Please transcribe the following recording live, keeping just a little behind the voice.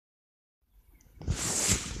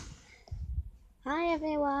Hi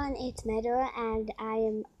everyone, it's Meadow and I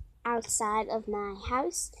am outside of my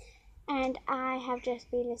house and I have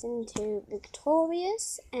just been listening to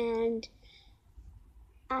Victorious and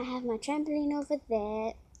I have my trampoline over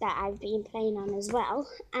there that I've been playing on as well.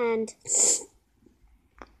 And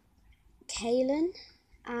Kaylin,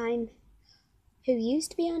 who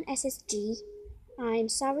used to be on SSG, I'm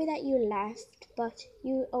sorry that you left, but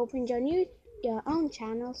you opened your own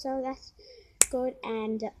channel, so that's good.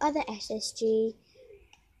 And the other SSG,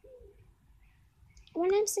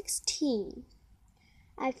 when I'm 16,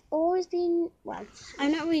 I've always been, well,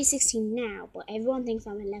 I'm not really 16 now, but everyone thinks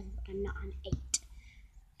I'm 11, but I'm not, I'm 8.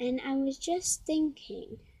 And I was just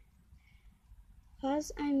thinking,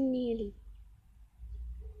 because I'm nearly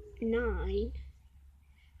 9,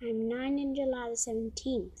 I'm 9 in July the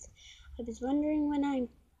 17th. I was wondering when I'm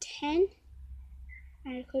 10,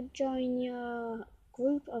 I could join your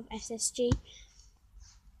group of SSG,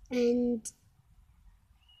 and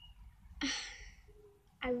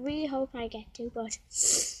I really hope I get to, but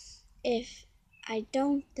if I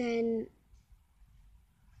don't, then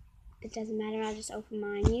it doesn't matter. I'll just open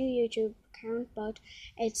my new YouTube account, but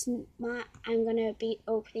I'm gonna be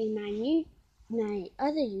opening my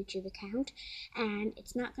other YouTube account, and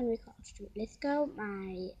it's not gonna be called Let's Go.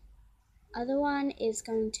 My other one is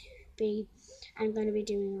going to be, I'm gonna be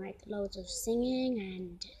doing like loads of singing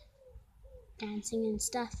and dancing and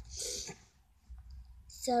stuff.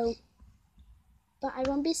 So, but I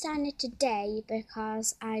won't be starting it today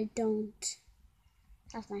because I don't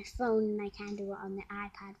have my phone and I can't do it on the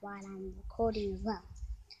iPad while I'm recording as well.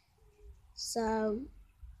 So,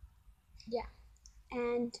 yeah,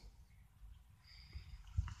 and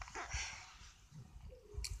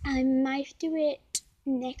I might do it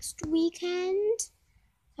next weekend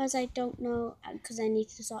because I don't know, because I need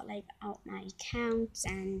to sort out my accounts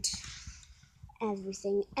and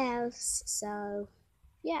everything else. So,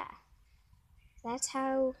 yeah, that's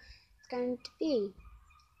how it's going to be.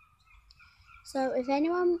 So if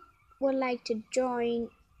anyone would like to join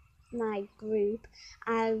my group,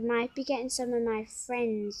 I might be getting some of my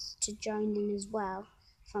friends to join in as well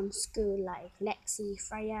from school, like Lexi,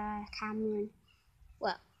 Freya, Cameron.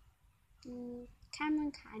 Well,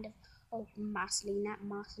 Cameron kind of, Marcelina.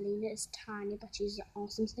 Marcelina is tiny, but she's an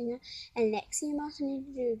awesome singer. And Lexi and Marcelina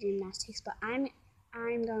do gymnastics, but I'm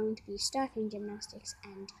going to be starting gymnastics.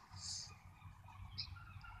 And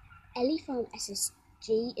Ellie from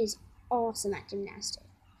SSG is awesome at gymnastics.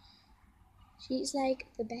 She's like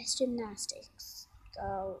the best gymnastics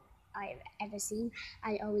girl I've ever seen.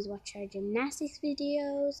 I always watch her gymnastics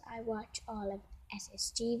videos. I watch all of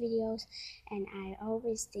SSG videos, and I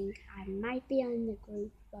always think I might be on the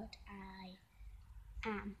group, but I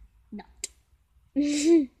am not.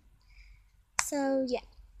 So yeah,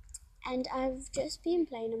 and I've just been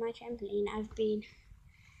playing on my trampoline. I've been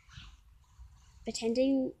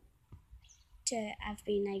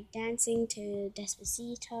like dancing to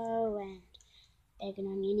Despacito and Begging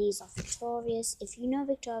on Your Knees of Victorious. If you know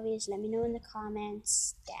Victorious, let me know in the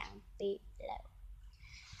comments down below.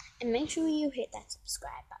 And make sure you hit that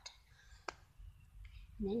subscribe button.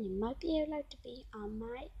 And then you might be able to be on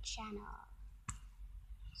my channel.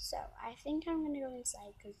 So I think I'm going to go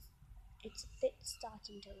inside because it's a bit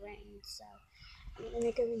starting to rain. So I'm going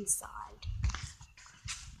to go inside.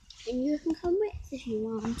 And you can come with if you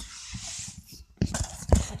want.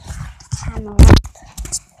 Camera.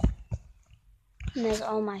 And there's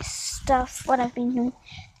all my stuff, what I've been doing.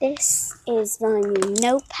 This is my new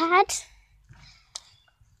notepad.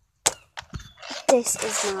 This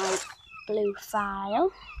is my blue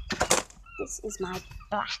file. This is my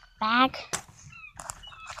black bag.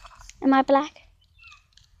 Am I black?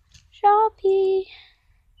 Sharpie.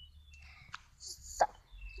 So,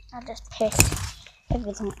 I'll just pick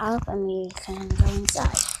everything up and we can go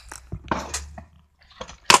inside.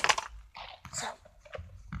 So,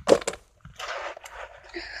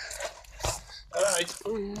 alright.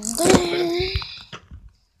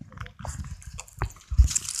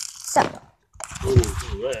 So,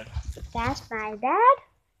 that's my dad.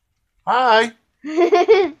 Hi.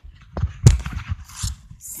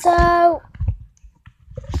 So,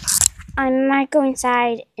 I might go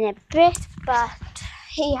inside in a bit, but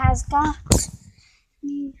he has got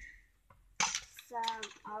some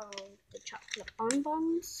of the chocolate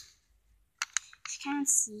bonbons. You can't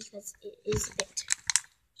see because it is a bit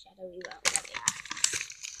shadowy. Well, there they are.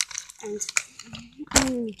 And I'm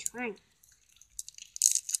going to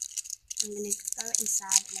go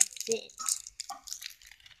inside in a bit.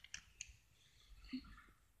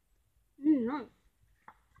 No.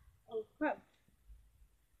 Oh crap.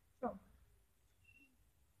 So,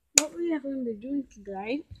 what we are going to be doing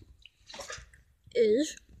today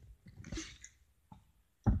is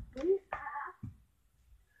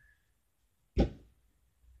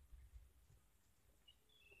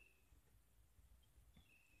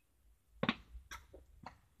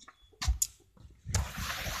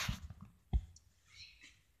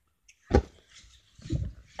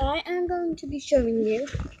I am going to be showing you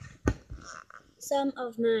some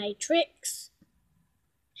of my tricks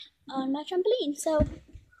on my trampoline. So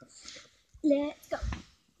let's go.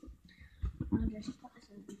 I'll just put this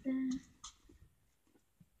over there.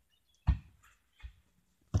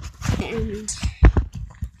 And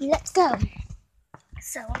let's go.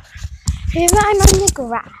 So here I'm on the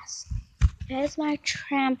grass. There's my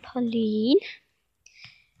trampoline.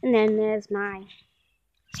 And then there's my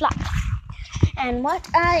slide. And what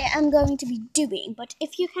I am going to be doing, but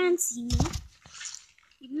if you can't see me,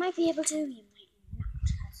 you might be able to, you might not,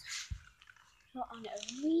 because you're on a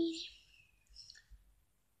really...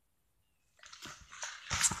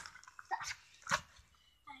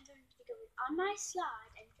 I'm going to be going on my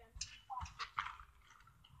slide and jumping off.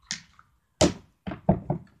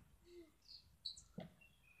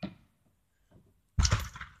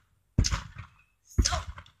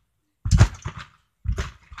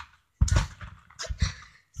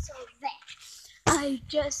 So there. I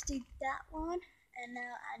just did that one, and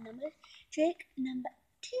now trick number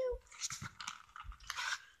 2.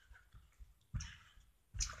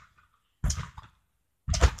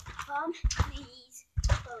 Bum knees,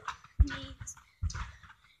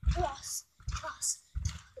 cross, bum.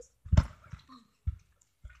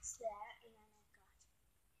 It's there, and then I've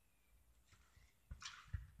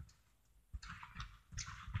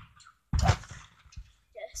got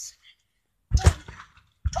just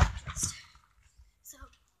twist. So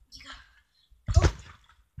you go pull,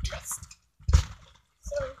 twist.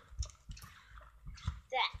 So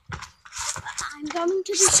that I'm going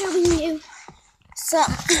to be showing you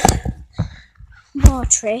some more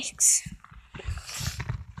tricks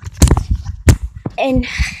in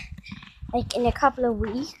a couple of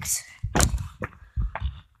weeks.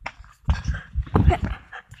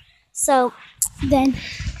 So then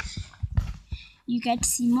you get to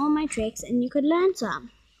see more of my tricks and you could learn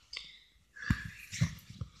some.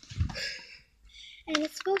 And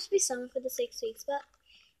it's supposed to be summer for the 6 weeks, but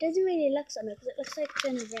it doesn't really look summer because it looks like it's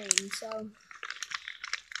gonna rain. So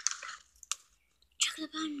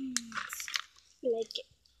chocolate buns.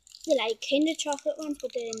 They're like Kinder chocolate ones,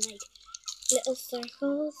 but they're in like little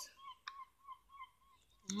circles.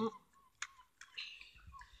 That.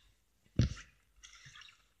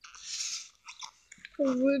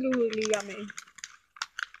 Really yummy.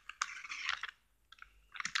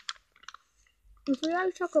 If you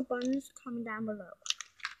like chocolate buns, comment down below.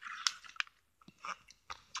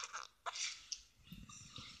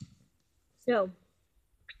 So,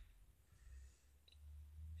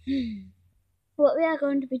 what we are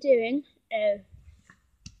going to be doing is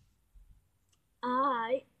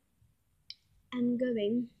I am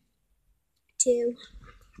going to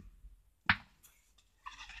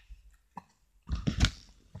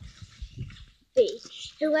be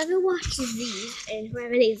whoever watches these and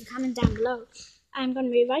whoever leaves a comment down below. I'm going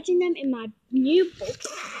to be writing them in my new book,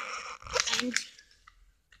 and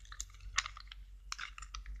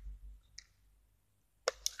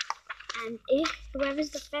if whoever's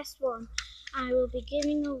the first one, I will be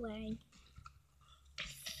giving away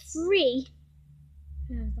free.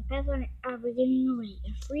 The first one, I'll be giving away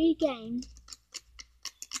a free game,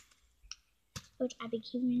 but I'll be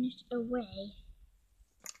giving it away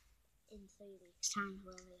in 3 weeks' time.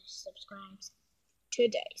 Whoever subscribes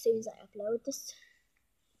today, as soon as I upload this.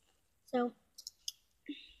 So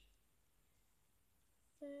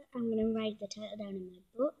I'm going to write the title down in my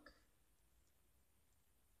book.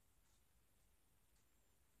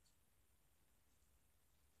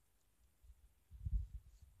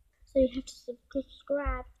 So you have to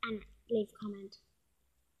subscribe and leave a comment.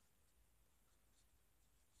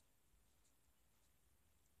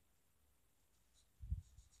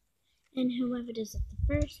 And whoever does it the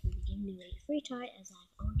first will be giving away a free toy, as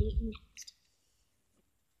I've already announced.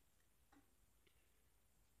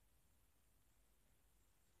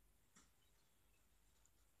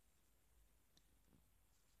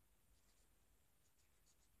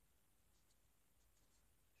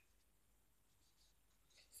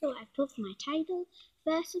 So I put for my title,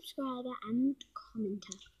 first subscriber and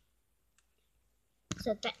commenter.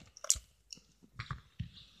 So that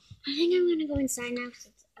I think I'm gonna go inside now because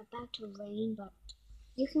it's about to rain, but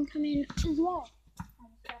you can come in as well.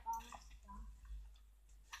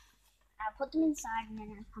 I'll put them inside and then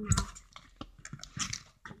I'll come out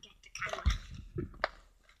and get the camera.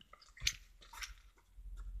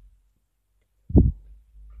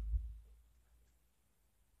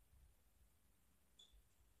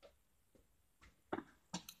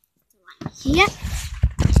 here,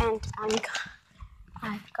 and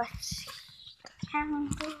I've got the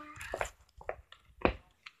calendar.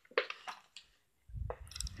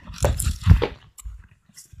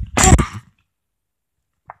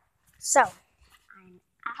 So I'm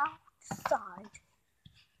outside,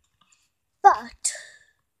 but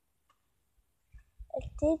it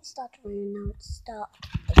did start raining. Now it's stopped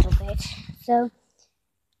a little bit, so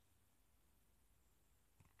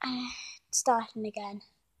it's starting again.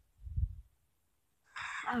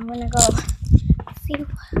 I'm gonna go see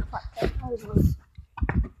what the noise was.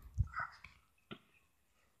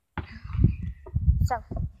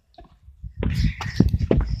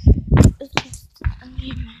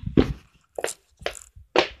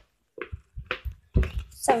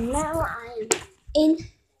 So now I am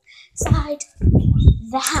inside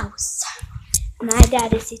the house. My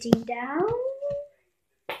dad is sitting down,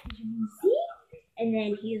 as you can see, and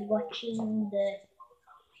then he's watching the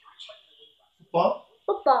football.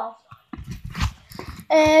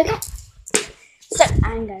 Okay, so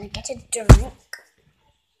I'm gonna get a drink.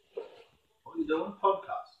 What are you doing?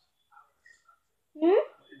 Podcast? Hmm? What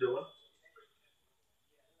are you doing?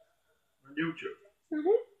 On YouTube?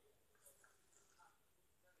 Mm-hmm.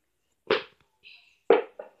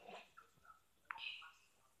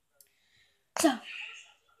 So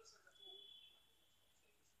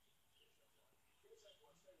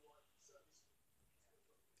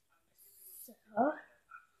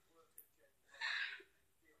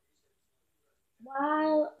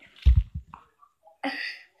while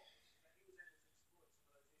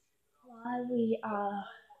we are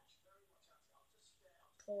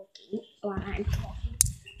talking, while I'm talking,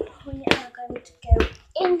 we are going to go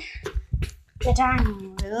in the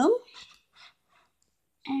dining room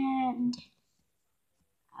and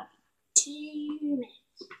have 2 minutes.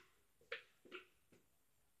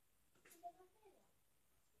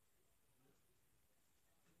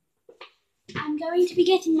 I'm going to be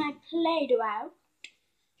getting my Play-Doh out,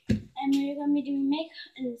 and we're going to be doing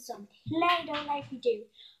makeup and some Play-Doh like we do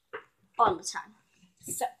all the time.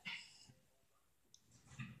 So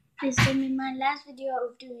this is going to be my last video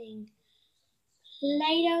of doing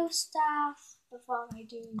Play-Doh stuff before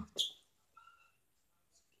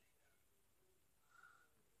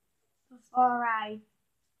I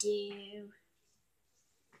do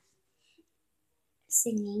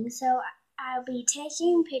singing. So I'll be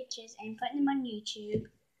taking pictures and putting them on YouTube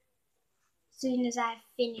as soon as I've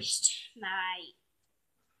finished my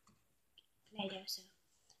Play-Doh. So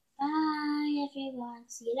bye everyone,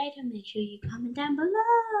 see you later. Make sure you comment down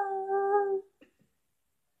below.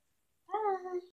 Bye.